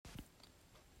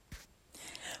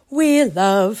We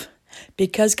love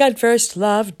because God first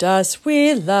loved us.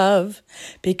 We love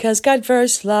because God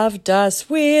first loved us.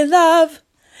 We love,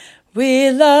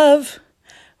 we love,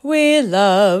 we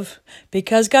love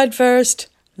because God first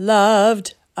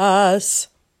loved us.